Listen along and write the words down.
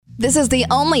This is the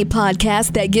only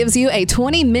podcast that gives you a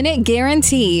 20-minute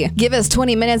guarantee. Give us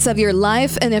 20 minutes of your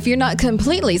life, and if you're not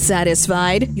completely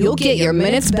satisfied, you'll get your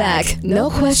minutes back.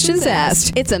 No questions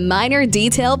asked. It's a Minor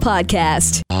Detail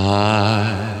podcast.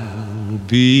 I'll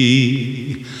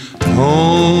be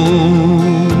home,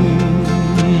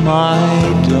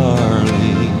 my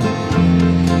darling.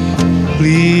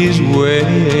 Please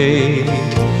wait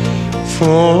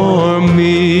for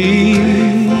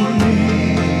me.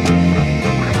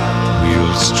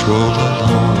 We'll stroll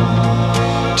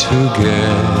along together.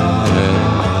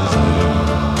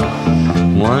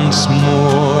 Once more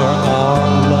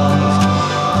our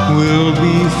love will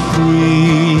be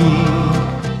free.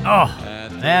 Oh,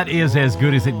 that is as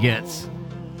good as it gets.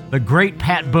 The great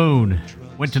Pat Boone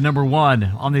went to number one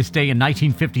on this day in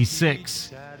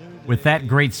 1956 with that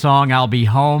great song, I'll Be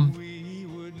Home.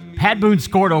 Pat Boone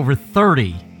scored over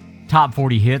 30 top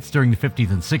 40 hits during the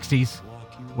 50s and 60s,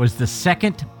 was the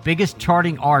second biggest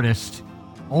charting artist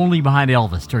only behind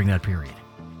Elvis during that period.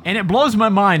 And it blows my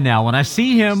mind now when I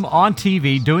see him on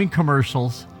TV doing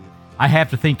commercials. I have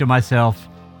to think to myself,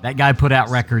 that guy put out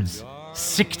records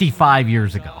 65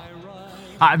 years ago.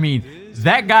 I mean,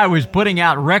 that guy was putting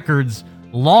out records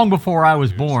long before I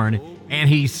was born, and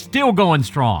he's still going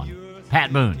strong.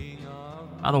 Pat Boone.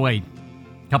 By the way,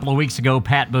 a couple of weeks ago,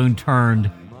 Pat Boone turned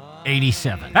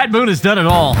 87. Pat Boone has done it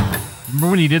all.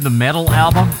 Remember when he did the Metal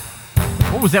album?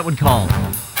 What was that one called?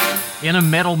 In a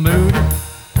Metal Mood?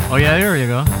 Oh yeah, there you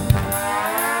go.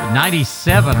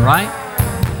 97, right?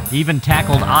 He even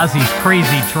tackled Ozzy's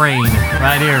Crazy Train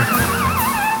right here.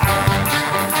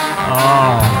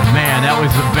 Oh man, that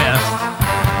was the best.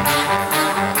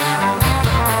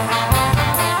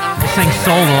 This thing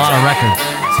sold a lot of records.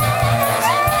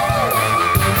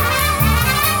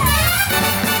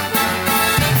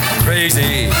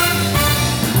 Crazy,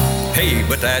 hey,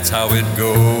 but that's how it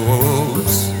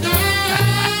goes.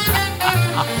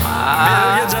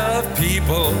 Millions of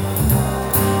people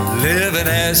living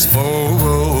as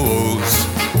foes.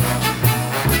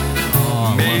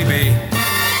 Maybe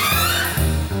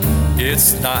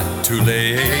it's not too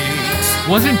late.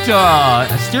 Wasn't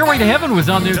Stairway to Heaven was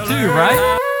on there too,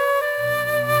 right?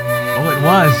 Oh, it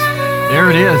was. There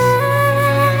it is.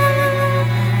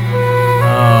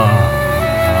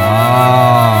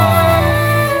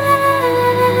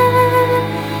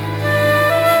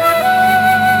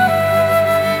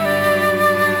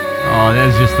 Oh, that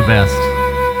is just the best.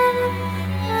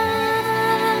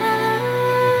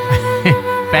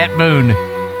 Pat Boone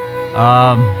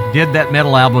did that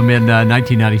Metal album in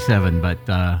 1997, but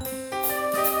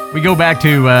we go back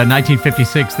to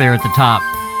 1956 there at the top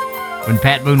when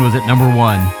Pat Boone was at number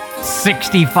one,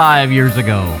 65 years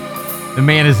ago. The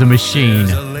man is a machine.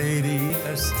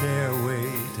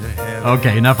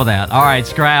 Okay, enough of that. All right,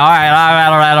 all right,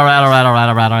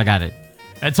 I got it.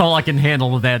 That's all I can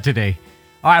handle with that today.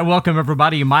 All right, welcome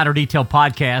everybody to Minor Detail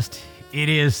Podcast. It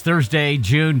is Thursday,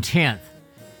 June 10th.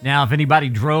 Now, if anybody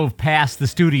drove past the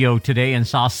studio today and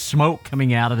saw smoke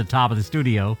coming out of the top of the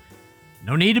studio,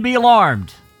 no need to be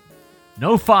alarmed.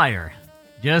 No fire.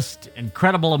 Just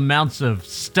incredible amounts of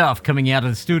stuff coming out of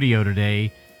the studio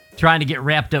today, trying to get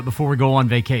wrapped up before we go on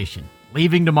vacation.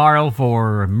 Leaving tomorrow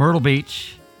for Myrtle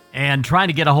Beach and trying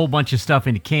to get a whole bunch of stuff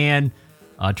in the can,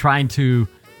 trying to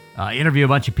interview a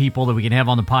bunch of people that we can have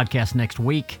on the podcast next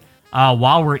week.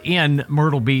 While we're in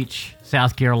Myrtle Beach,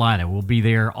 South Carolina, we'll be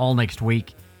there all next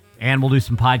week, and we'll do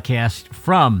some podcasts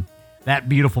from that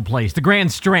beautiful place, the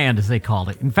Grand Strand, as they call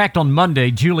it. In fact, on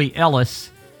Monday, Julie Ellis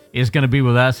is going to be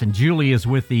with us, and Julie is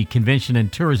with the Convention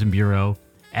and Tourism Bureau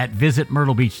at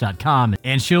visitmyrtlebeach.com,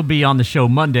 and she'll be on the show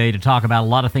Monday to talk about a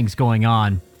lot of things going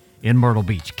on in Myrtle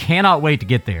Beach. Cannot wait to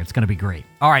get there. It's going to be great.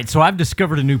 All right, so I've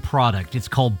discovered a new product. It's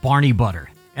called Barney Butter.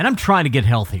 And I'm trying to get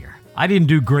healthier. I didn't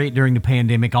do great during the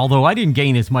pandemic, although I didn't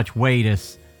gain as much weight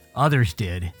as others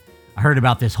did. I heard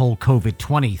about this whole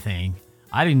COVID-20 thing.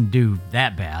 I didn't do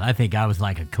that bad. I think I was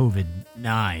like a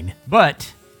COVID-9.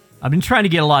 But I've been trying to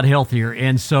get a lot healthier,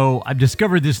 and so I've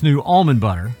discovered this new almond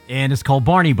butter, and it's called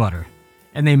Barney Butter.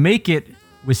 And they make it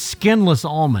with skinless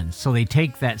almonds, so they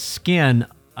take that skin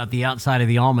at the outside of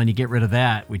the almond, you get rid of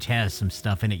that, which has some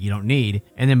stuff in it you don't need,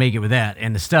 and then make it with that.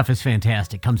 And the stuff is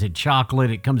fantastic. It comes in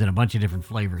chocolate. It comes in a bunch of different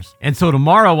flavors. And so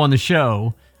tomorrow on the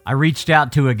show, I reached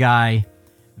out to a guy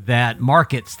that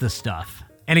markets the stuff.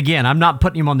 And again, I'm not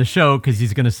putting him on the show because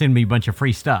he's going to send me a bunch of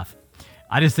free stuff.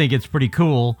 I just think it's pretty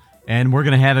cool, and we're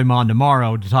going to have him on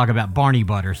tomorrow to talk about Barney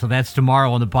Butter. So that's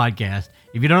tomorrow on the podcast.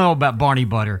 If you don't know about Barney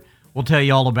Butter, we'll tell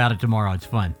you all about it tomorrow. It's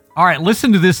fun. All right,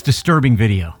 listen to this disturbing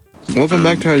video. Welcome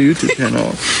back to our YouTube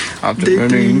channel. After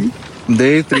earning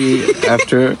Day 3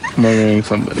 after murdering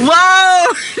somebody.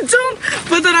 Whoa! Don't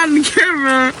put that on the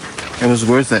camera. It was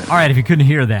worth it. All right, if you couldn't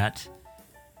hear that,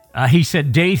 he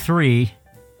said day 3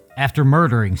 after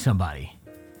murdering somebody.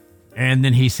 And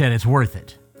then he said it's worth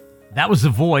it. That was the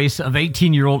voice of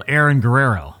 18-year-old Aaron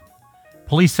Guerrero.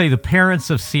 Police say the parents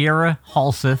of Sierra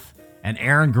Halseth and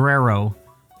Aaron Guerrero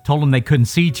told them they couldn't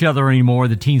see each other anymore.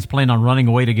 The teens planned on running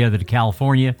away together to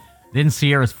California. Then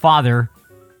Sierra's father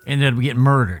ended up getting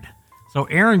murdered. So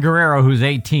Aaron Guerrero, who's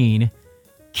 18,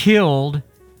 killed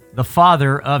the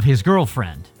father of his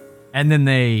girlfriend. And then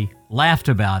they laughed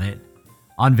about it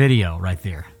on video right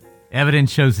there.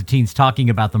 Evidence shows the teens talking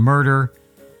about the murder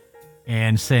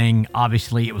and saying,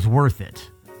 obviously, it was worth it.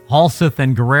 Halseth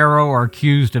and Guerrero are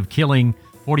accused of killing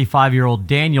 45-year-old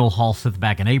Daniel Halseth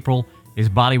back in April. His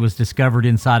body was discovered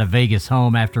inside a Vegas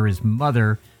home after his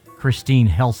mother, Christine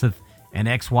Halseth, and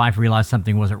ex-wife realized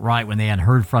something wasn't right when they hadn't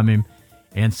heard from him.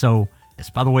 And so,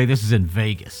 by the way, this is in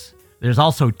Vegas. There's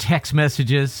also text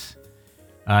messages.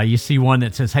 You see one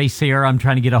that says, "Hey, Sierra, I'm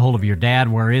trying to get a hold of your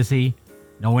dad. Where is he?"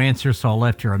 No answer, so I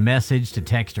left her a message to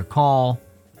text or call.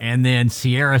 And then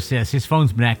Sierra says his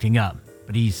phone's been acting up,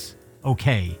 but he's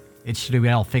okay. It should be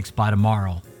all fixed by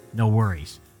tomorrow. No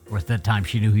worries. Of course, that time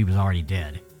she knew he was already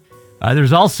dead.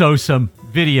 There's also some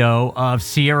video of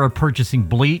Sierra purchasing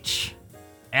bleach,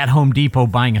 at Home Depot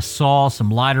buying a saw, some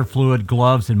lighter fluid,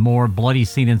 gloves, and more. Bloody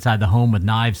scene inside the home with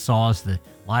knives, saws, the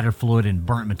lighter fluid, and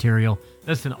burnt material.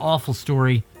 That's an awful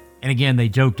story. And again, they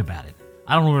joked about it.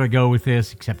 I don't know where to go with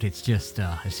this, except it's just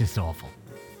awful.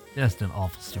 Just an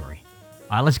awful story.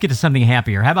 All right, let's get to something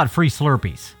happier. How about free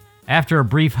Slurpees? After a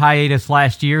brief hiatus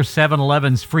last year,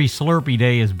 7-Eleven's Free Slurpee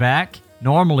Day is back.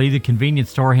 Normally, the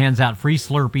convenience store hands out free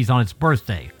Slurpees on its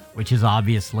birthday, which is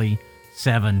obviously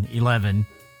 7/11,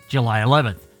 July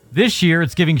 11th. This year,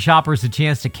 it's giving shoppers a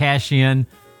chance to cash in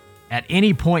at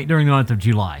any point during the month of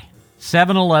July.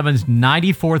 7-Eleven's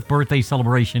 94th birthday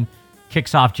celebration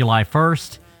kicks off July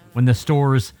 1st when the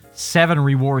store's 7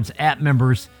 Rewards app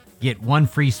members get 1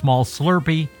 free small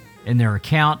Slurpee in their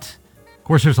account. Of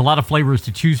course, there's a lot of flavors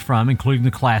to choose from, including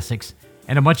the classics,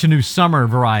 and a bunch of new summer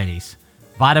varieties.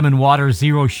 Vitamin Water,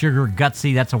 Zero Sugar,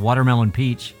 Gutsy, that's a watermelon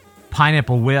peach,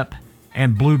 Pineapple Whip,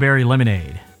 and Blueberry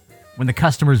Lemonade. When the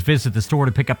customers visit the store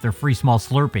to pick up their free small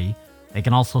Slurpee, they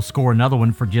can also score another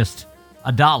one for just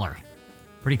 $1.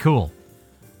 Pretty cool.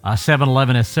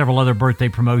 7-Eleven has several other birthday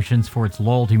promotions for its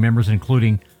loyalty members,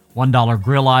 including $1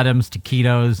 grill items,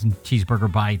 taquitos, and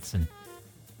cheeseburger bites, and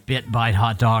Bite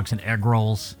hot dogs and egg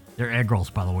rolls. Their egg rolls,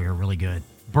 by the way, are really good.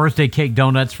 Birthday cake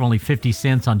donuts for only 50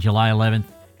 cents on July 11th.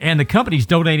 And the company's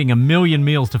donating 1 million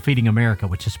meals to Feeding America,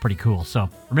 which is pretty cool. So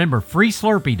remember, Free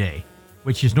Slurpee Day,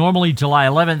 which is normally July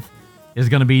 11th, is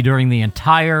going to be during the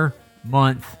entire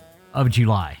month of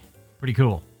July. Pretty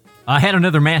cool. I had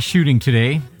another mass shooting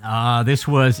today. This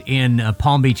was in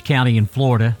Palm Beach County in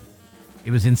Florida.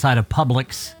 It was inside a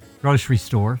Publix grocery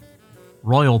store,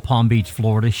 Royal Palm Beach,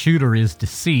 Florida. Shooter is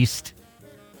deceased.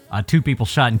 2 people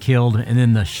shot and killed, and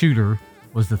then the shooter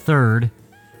was the third.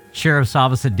 Sheriff's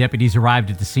office and deputies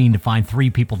arrived at the scene to find 3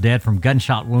 people dead from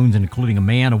gunshot wounds, including a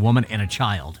man, a woman, and a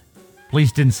child.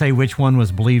 Police didn't say which one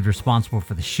was believed responsible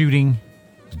for the shooting.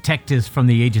 Detectives from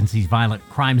the agency's Violent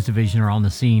Crimes Division are on the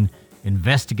scene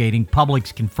investigating.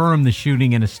 Publix confirmed the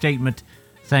shooting in a statement,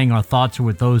 saying our thoughts are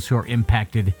with those who are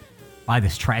impacted by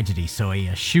this tragedy. So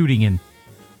a shooting in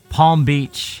Palm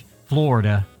Beach,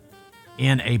 Florida,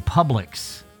 in a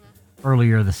Publix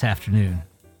earlier this afternoon.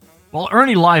 Well,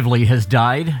 Ernie Lively has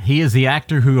died. He is the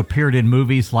actor who appeared in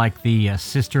movies like The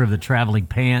Sister of the Traveling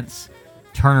Pants,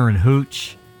 Turner and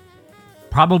Hooch.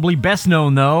 Probably best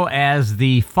known, though, as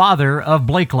the father of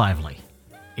Blake Lively.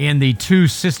 In the 2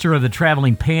 Sister of the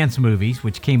Traveling Pants movies,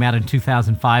 which came out in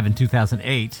 2005 and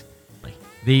 2008,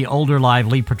 the older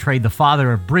Lively portrayed the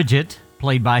father of Bridget,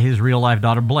 played by his real-life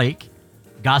daughter Blake.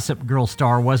 Gossip Girl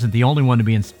star wasn't the only one to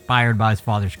be inspired by his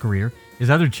father's career. His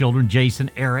other children,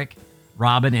 Jason, Eric,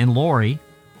 Robin, and Lori,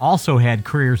 also had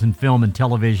careers in film and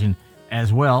television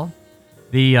as well.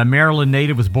 The Maryland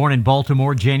native was born in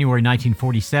Baltimore, January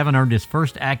 1947, earned his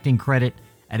first acting credit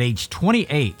at age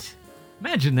 28.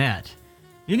 Imagine that.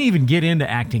 Didn't even get into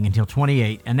acting until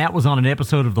 28, and that was on an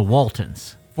episode of The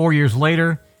Waltons. 4 years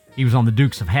later, he was on The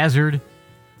Dukes of Hazzard,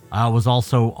 was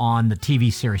also on the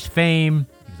TV series Fame.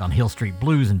 He was on Hill Street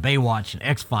Blues and Baywatch and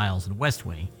X-Files and West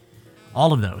Wing.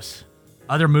 All of those.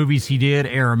 Other movies he did,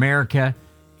 Air America.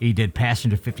 He did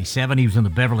Passenger 57. He was in the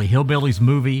Beverly Hillbillies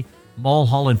movie,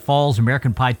 Mulholland Falls,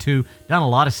 American Pie 2. Done a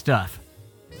lot of stuff.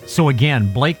 So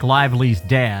again, Blake Lively's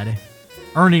dad,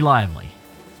 Ernie Lively,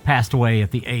 passed away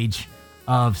at the age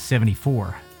of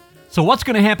 74. So what's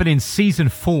going to happen in season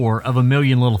 4 of A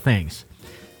Million Little Things?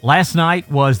 Last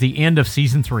night was the end of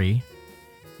season 3.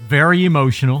 Very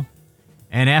emotional.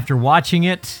 And after watching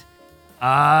it,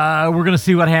 we're going to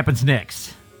see what happens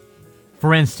next.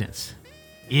 For instance,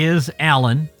 is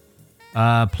Alan,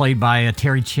 played by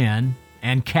Terry Chen,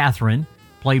 and Catherine,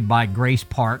 played by Grace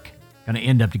Park, going to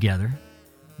end up together?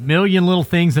 Million Little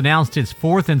Things announced its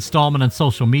 4th installment on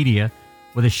social media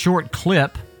with a short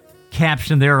clip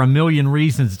captioned, "There are a million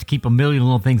reasons to keep a million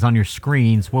little things on your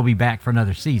screens. We'll be back for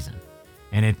another season."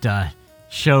 And it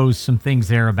shows some things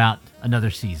there about another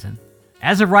season.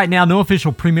 As of right now, no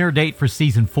official premiere date for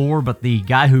season 4, but the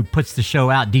guy who puts the show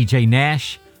out, DJ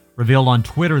Nash, revealed on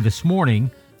Twitter this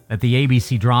morning that the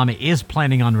ABC drama is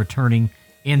planning on returning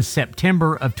in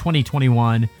September of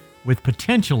 2021 with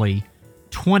potentially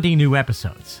 20 new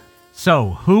episodes.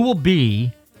 So, who will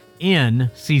be in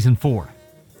season 4?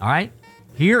 All right?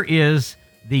 Here is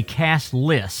the cast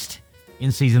list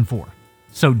in season 4.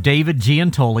 So David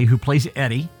Giantoli, who plays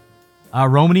Eddie,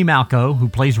 Romany Malco, who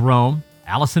plays Rome,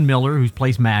 Allison Miller, who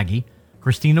plays Maggie,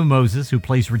 Christina Moses, who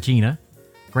plays Regina,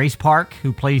 Grace Park,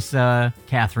 who plays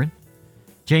Catherine,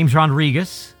 James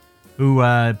Rodriguez, who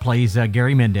plays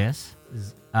Gary Mendez,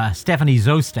 Stephanie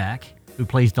Zostak, who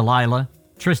plays Delilah,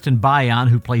 Tristan Bayan,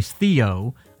 who plays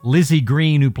Theo, Lizzie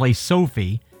Green, who plays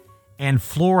Sophie, and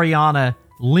Floriana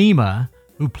Lima,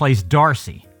 who plays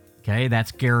Darcy. Okay,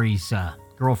 that's Gary's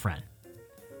girlfriend.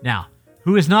 Now,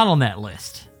 who is not on that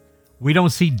list? We don't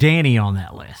see Danny on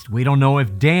that list. We don't know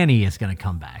if Danny is going to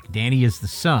come back. Danny is the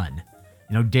son.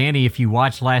 You know, Danny, if you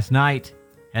watched last night,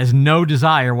 has no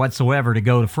desire whatsoever to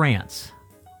go to France.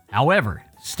 However,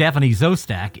 Stephanie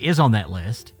Zostak is on that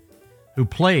list, who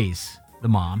plays the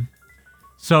mom.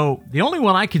 So the only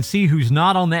one I can see who's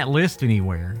not on that list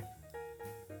anywhere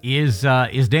is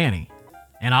Danny.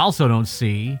 And I also don't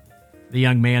see the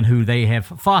young man who they have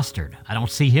fostered. I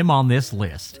don't see him on this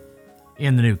list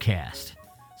in the new cast.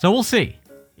 So we'll see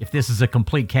if this is a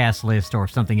complete cast list or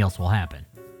if something else will happen.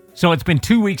 So it's been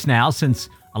 2 weeks now since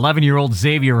 11-year-old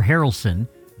Xavier Harrelson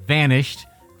vanished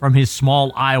from his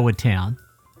small Iowa town.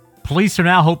 Police are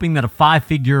now hoping that a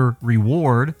 5-figure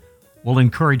reward will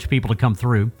encourage people to come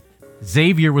through.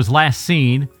 Xavier was last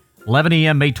seen 11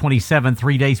 a.m. May 27,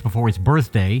 3 days before his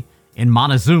birthday, in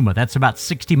Montezuma. That's about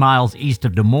 60 miles east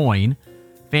of Des Moines.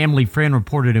 Family friend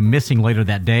reported him missing later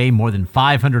that day. More than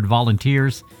 500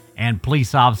 volunteers and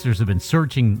police officers have been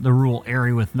searching the rural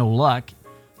area with no luck.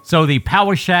 So the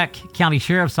Poweshack County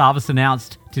Sheriff's Office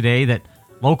announced today that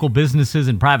local businesses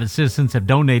and private citizens have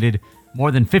donated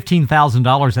more than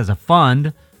 $15,000 as a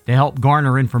fund to help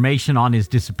garner information on his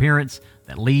disappearance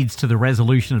that leads to the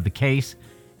resolution of the case.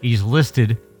 He's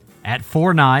listed at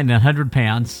 4'9" and 100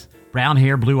 pounds, brown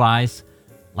hair, blue eyes,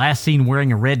 last seen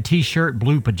wearing a red t-shirt,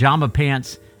 blue pajama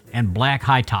pants, and black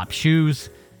high-top shoes.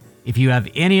 If you have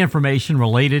any information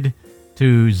related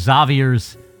to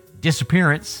Xavier's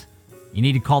disappearance, you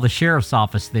need to call the sheriff's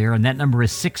office there, and that number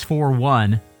is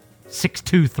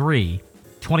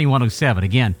 641-623-2107.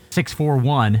 Again,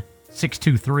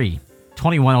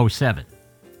 641-623-2107.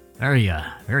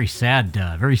 Very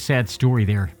sad story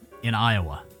there in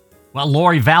Iowa. Well,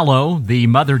 Lori Vallow, the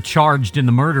mother charged in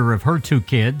the murder of her 2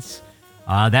 kids,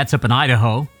 that's up in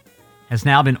Idaho, has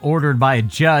now been ordered by a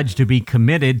judge to be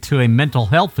committed to a mental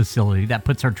health facility. That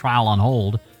puts her trial on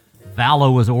hold.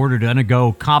 Vallow was ordered to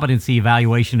undergo competency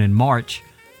evaluation in March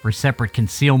for separate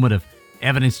concealment of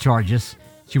evidence charges.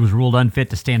 She was ruled unfit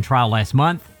to stand trial last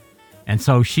month, and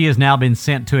so she has now been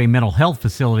sent to a mental health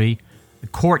facility. The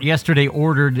court yesterday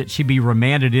ordered that she be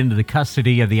remanded into the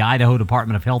custody of the Idaho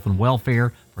Department of Health and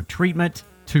Welfare for treatment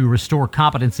to restore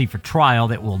competency for trial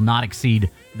that will not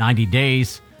exceed 90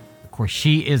 days. Of course,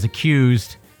 she is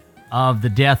accused of the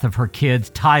death of her kids,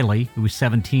 Tylee, who was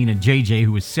 17, and JJ,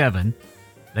 who was 7.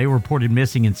 They were reported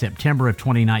missing in September of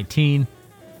 2019.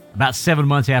 About 7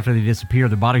 months after they disappeared,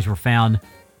 their bodies were found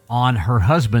on her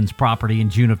husband's property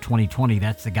in June of 2020.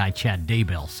 That's the guy, Chad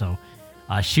Daybell. So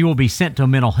she will be sent to a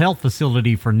mental health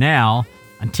facility for now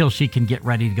until she can get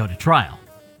ready to go to trial.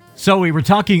 So we were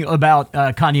talking about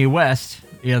Kanye West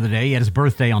the other day. He had his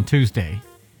birthday on Tuesday.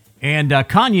 And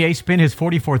Kanye spent his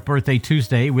 44th birthday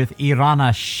Tuesday with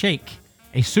Irana Shayk,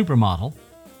 a supermodel,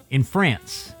 in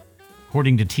France.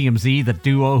 According to TMZ, the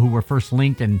duo, who were first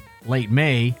linked in late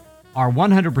May, are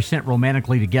 100%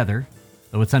 romantically together,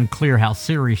 though it's unclear how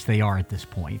serious they are at this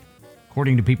point.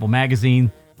 According to People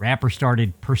magazine, rapper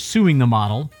started pursuing the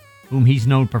model, whom he's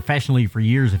known professionally for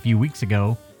years, a few weeks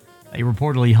ago. They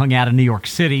reportedly hung out in New York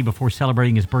City before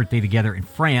celebrating his birthday together in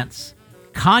France.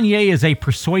 Kanye is a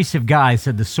persuasive guy,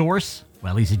 said the source.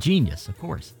 Well, he's a genius, of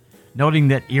course. Noting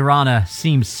that Irana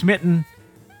seems smitten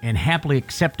and happily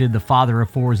accepted the father of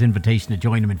four's invitation to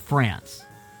join him in France.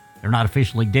 They're not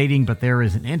officially dating, but there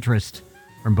is an interest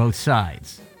from both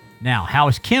sides. Now, how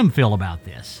does Kim feel about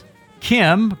this?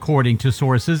 Kim, according to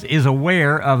sources, is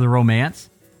aware of the romance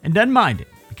and doesn't mind it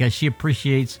because she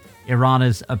appreciates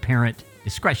Irana's apparent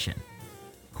discretion.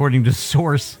 According to the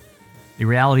source, the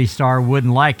reality star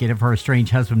wouldn't like it if her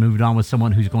estranged husband moved on with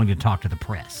someone who's going to talk to the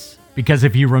press. Because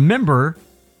if you remember,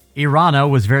 Irana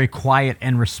was very quiet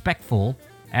and respectful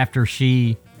after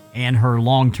she and her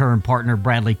long-term partner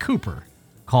Bradley Cooper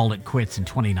called it quits in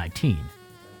 2019.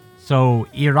 So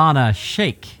Irana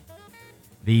Shayk,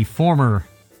 the former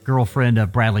girlfriend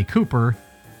of Bradley Cooper,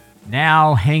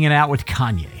 now hanging out with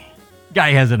Kanye.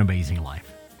 Guy has an amazing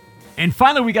life. And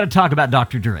finally, we got to talk about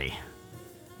Dr. Dre.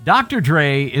 Dr.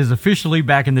 Dre is officially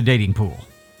back in the dating pool.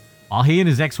 While he and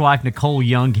his ex-wife Nicole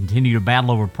Young continue to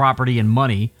battle over property and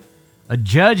money, a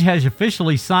judge has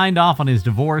officially signed off on his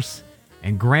divorce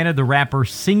and granted the rapper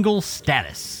single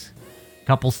status. The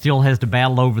couple still has to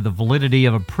battle over the validity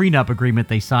of a prenup agreement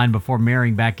they signed before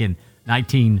marrying back in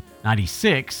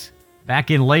 1996.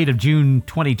 Back in late of June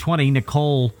 2020,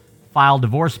 Nicole filed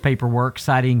divorce paperwork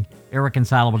citing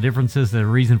irreconcilable differences as a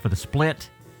reason for the split.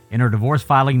 In her divorce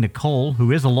filing, Nicole,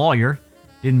 who is a lawyer,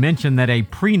 didn't mention that a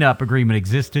prenup agreement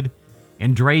existed.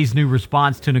 In Dre's new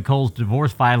response to Nicole's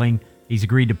divorce filing, he's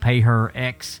agreed to pay her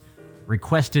ex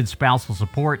requested spousal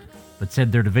support, but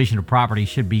said their division of property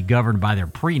should be governed by their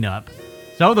prenup.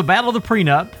 So the battle of the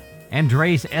prenup and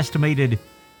Dre's estimated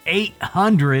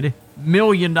 $800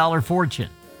 million fortune.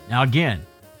 Now again,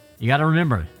 you got to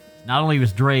remember, not only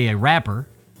was Dre a rapper,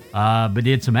 but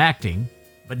did some acting,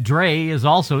 but Dre is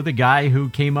also the guy who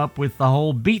came up with the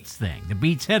whole Beats thing, the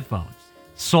Beats headphones.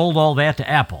 Sold all that to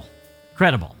Apple.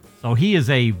 Incredible. So he is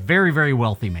a very, very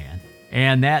wealthy man.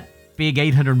 And that big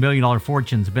 $800 million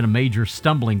fortune's been a major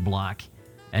stumbling block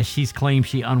as she's claimed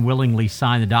she unwillingly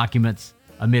signed the documents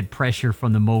amid pressure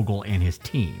from the mogul and his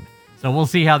team. So we'll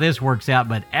see how this works out.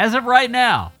 But as of right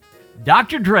now,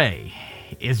 Dr. Dre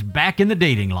is back in the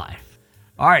dating life.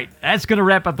 All right, that's going to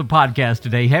wrap up the podcast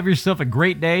today. Have yourself a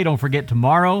great day. Don't forget,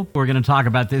 tomorrow we're going to talk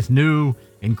about this new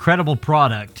incredible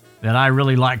product that I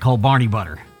really like called Barney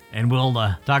Butter. And we'll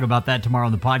talk about that tomorrow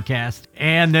on the podcast.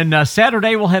 And then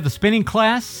Saturday we'll have the spinning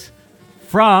class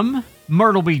from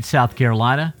Myrtle Beach, South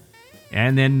Carolina.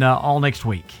 And then all next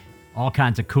week, all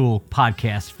kinds of cool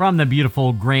podcasts from the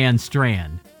beautiful Grand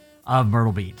Strand of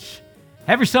Myrtle Beach.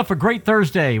 Have yourself a great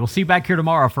Thursday. We'll see you back here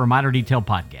tomorrow for a Minor Detail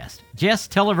podcast. Jess,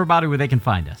 tell everybody where they can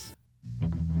find us.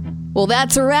 Well,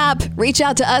 that's a wrap. Reach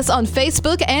out to us on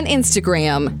Facebook and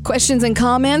Instagram. Questions and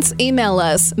comments? Email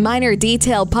us,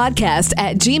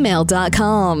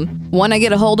 minordetailpodcast@gmail.com. Want to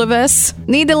get a hold of us?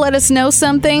 Need to let us know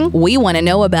something? We want to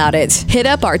know about it. Hit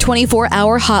up our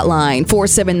 24-hour hotline,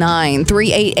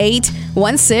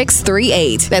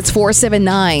 479-388-1638. That's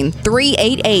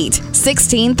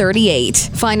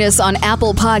 479-388-1638. Find us on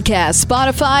Apple Podcasts,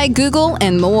 Spotify, Google,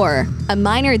 and more. A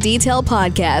Minor Detail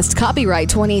Podcast, copyright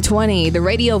 2020, The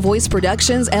Radio Voice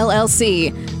Productions,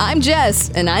 LLC. I'm Jess,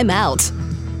 and I'm out.